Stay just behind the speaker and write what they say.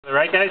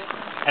Right, guys?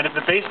 And if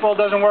the baseball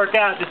doesn't work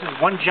out, this is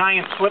one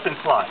giant slip and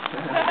slide.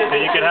 So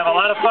you can have a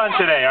lot of fun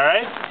today, all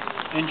right?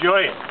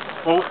 Enjoy it.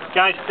 Well,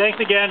 guys, thanks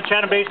again.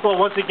 Chatham Baseball,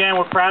 once again,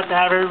 we're proud to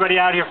have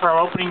everybody out here for our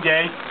opening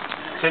day.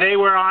 Today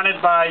we're honored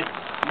by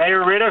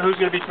Mayor Ritter,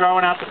 who's going to be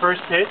throwing out the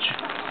first pitch.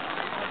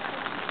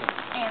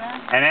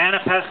 Anna. And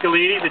Anna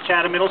Pascalidi, the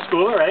Chatham Middle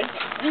Schooler, right?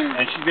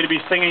 And she's going to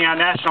be singing our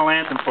national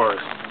anthem for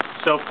us.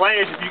 So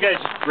players, if you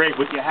guys, great,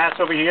 with your hats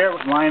over here,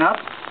 line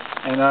up.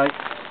 And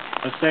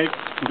let's say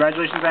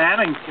congratulations to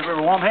Anna and give her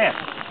a warm hand.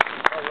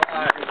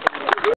 All right.